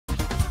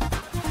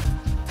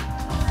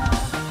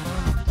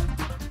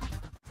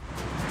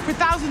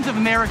thousands of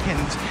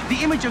Americans, the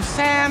image of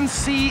sand,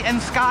 sea, and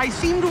sky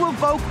seem to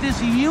evoke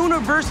this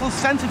universal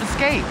sense of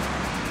escape.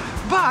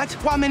 But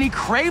while many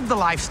crave the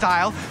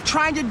lifestyle,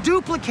 trying to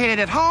duplicate it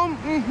at home,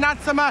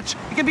 not so much.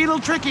 It can be a little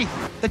tricky.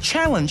 The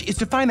challenge is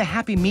to find the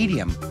happy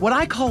medium, what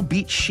I call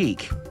beach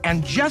chic,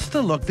 and just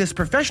the look this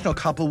professional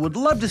couple would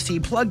love to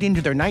see plugged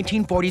into their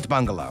 1940s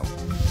bungalow.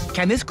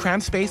 Can this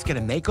cramped space get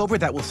a makeover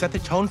that will set the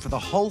tone for the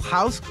whole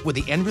house with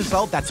the end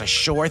result that's a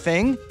sure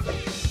thing?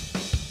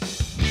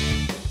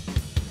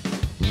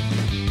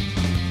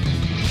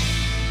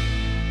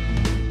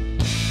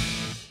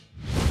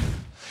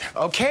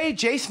 Okay,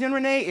 Jason and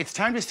Renee, it's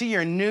time to see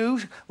your new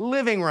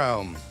living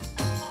room.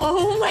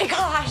 Oh my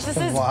gosh, this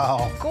is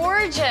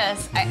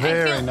gorgeous.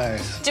 Very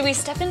nice. Do we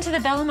step into the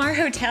Bellamar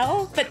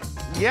Hotel? But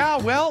yeah,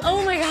 well,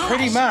 oh my gosh,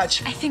 pretty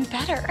much. I think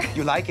better.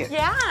 You like it?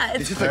 Yeah,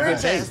 it's this is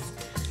gorgeous. A good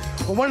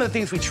thing. Well, one of the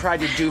things we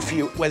tried to do for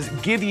you was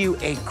give you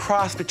a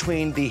cross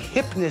between the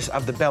hipness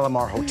of the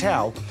Bellamar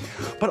Hotel,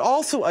 but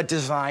also a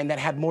design that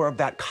had more of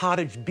that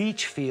cottage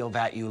beach feel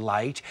that you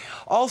liked.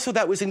 Also,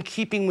 that was in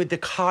keeping with the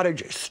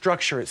cottage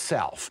structure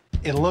itself.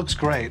 It looks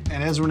great,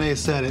 and as Renee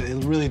said,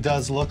 it really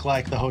does look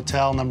like the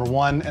hotel, number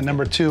one. And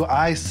number two,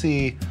 I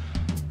see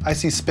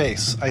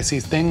space. I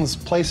see things,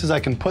 places I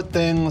can put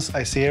things.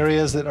 I see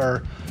areas that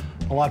are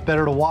a lot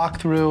better to walk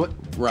through.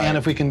 Right. And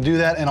if we can do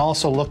that and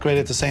also look great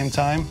at the same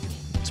time,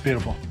 it's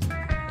beautiful.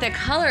 The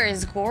color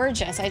is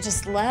gorgeous. I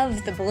just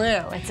love the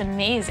blue. It's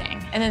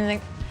amazing. And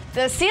then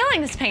the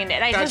ceiling's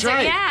painted. That's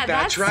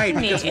right.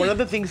 Neat. Because one of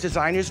the things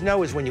designers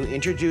know is when you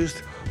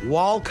introduce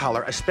wall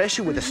color,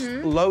 especially with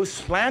the low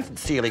slanted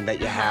ceiling that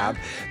you have,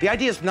 the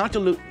idea is not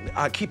to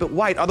keep it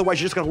white, otherwise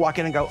you're just gonna walk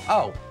in and go,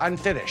 oh,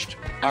 unfinished,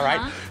 all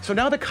right? So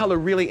now the color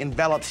really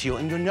envelops you,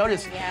 and you'll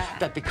notice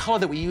that the color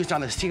that we used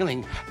on the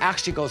ceiling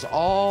actually goes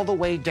all the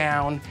way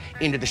down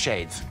into the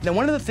shades. Now,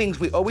 one of the things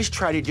we always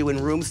try to do in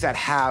rooms that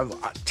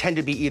tend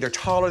to be either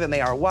taller than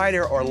they are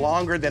wider or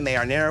longer than they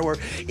are narrower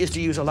is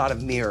to use a lot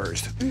of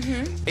mirrors.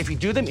 If you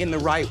do them in the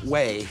right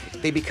way,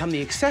 they become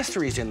the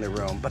accessories in the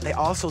room, but they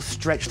also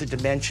stretch the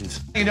dimensions.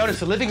 You notice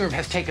the living room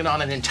has taken on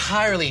an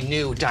entirely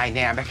new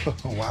dynamic. Oh,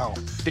 wow.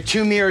 The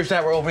two mirrors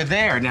that were over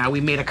there, now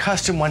we made a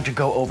custom one to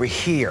go over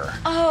here.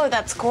 Oh,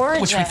 that's gorgeous.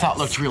 Which we thought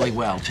looked really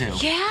well, too.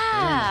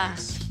 Yeah.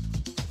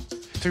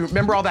 So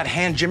remember all that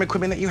hand gym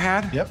equipment that you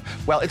had? Yep.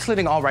 Well, it's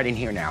living all right in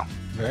here now.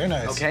 Very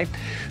nice. Okay,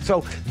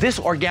 so this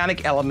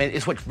organic element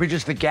is what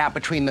bridges the gap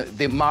between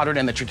the modern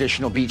and the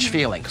traditional beach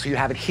feeling. So you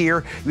have it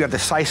here, you have the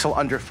sisal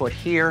underfoot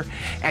here,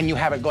 and you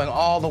have it going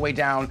all the way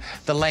down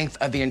the length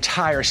of the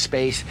entire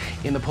space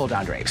in the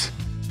pull-down drapes.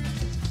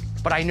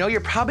 But I know you're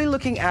probably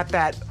looking at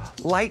that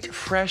light,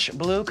 fresh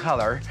blue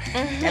color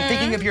and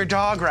thinking of your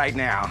dog right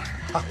now.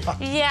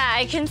 Yeah,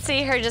 I can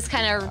see her just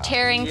kind of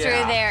tearing through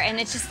there, and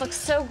it just looks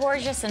so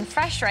gorgeous and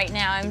fresh right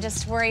now. I'm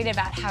just worried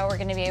about how we're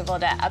gonna be able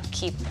to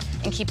upkeep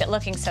and keep it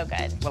looking so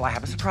good. Well, I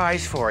have a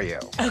surprise for you.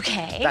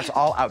 Okay. That's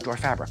all outdoor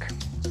fabric.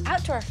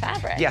 Outdoor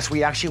fabric? Yes,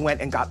 we actually went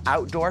and got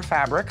outdoor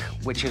fabric,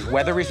 which is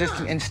weather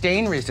resistant and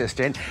stain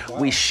resistant. Wow.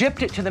 We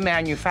shipped it to the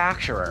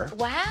manufacturer.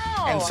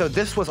 Wow. And so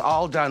this was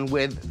all done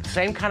with the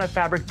same kind of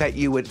fabric that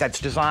that's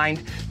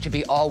designed to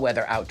be all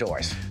weather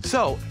outdoors.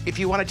 So if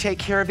you want to take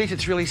care of these,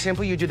 it's really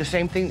simple. You do the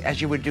same thing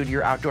as you would do to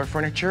your outdoor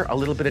furniture, a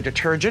little bit of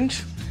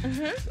detergent.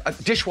 A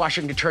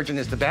dishwashing detergent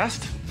is the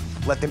best.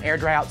 Let them air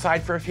dry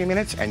outside for a few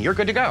minutes and you're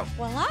good to go.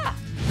 Voila.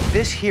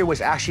 This here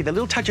was actually the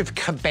little touch of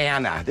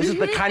cabana. This is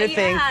the kind of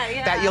thing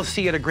that you'll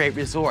see at a great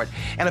resort.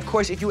 And of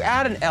course, if you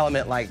add an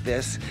element like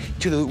this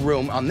to the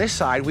room on this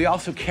side, we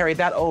also carry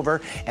that over,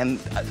 and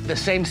the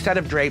same set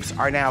of drapes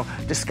are now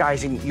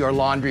disguising your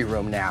laundry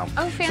room now.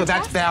 Oh, fantastic. So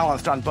that's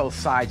balanced on both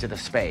sides of the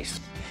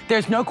space.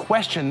 There's no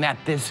question that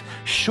this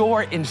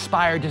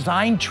shore-inspired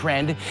design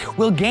trend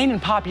will gain in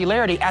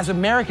popularity as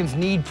Americans'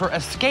 need for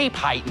escape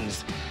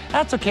heightens.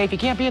 That's okay if you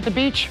can't be at the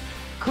beach.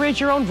 Create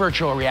your own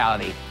virtual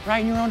reality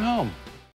right in your own home.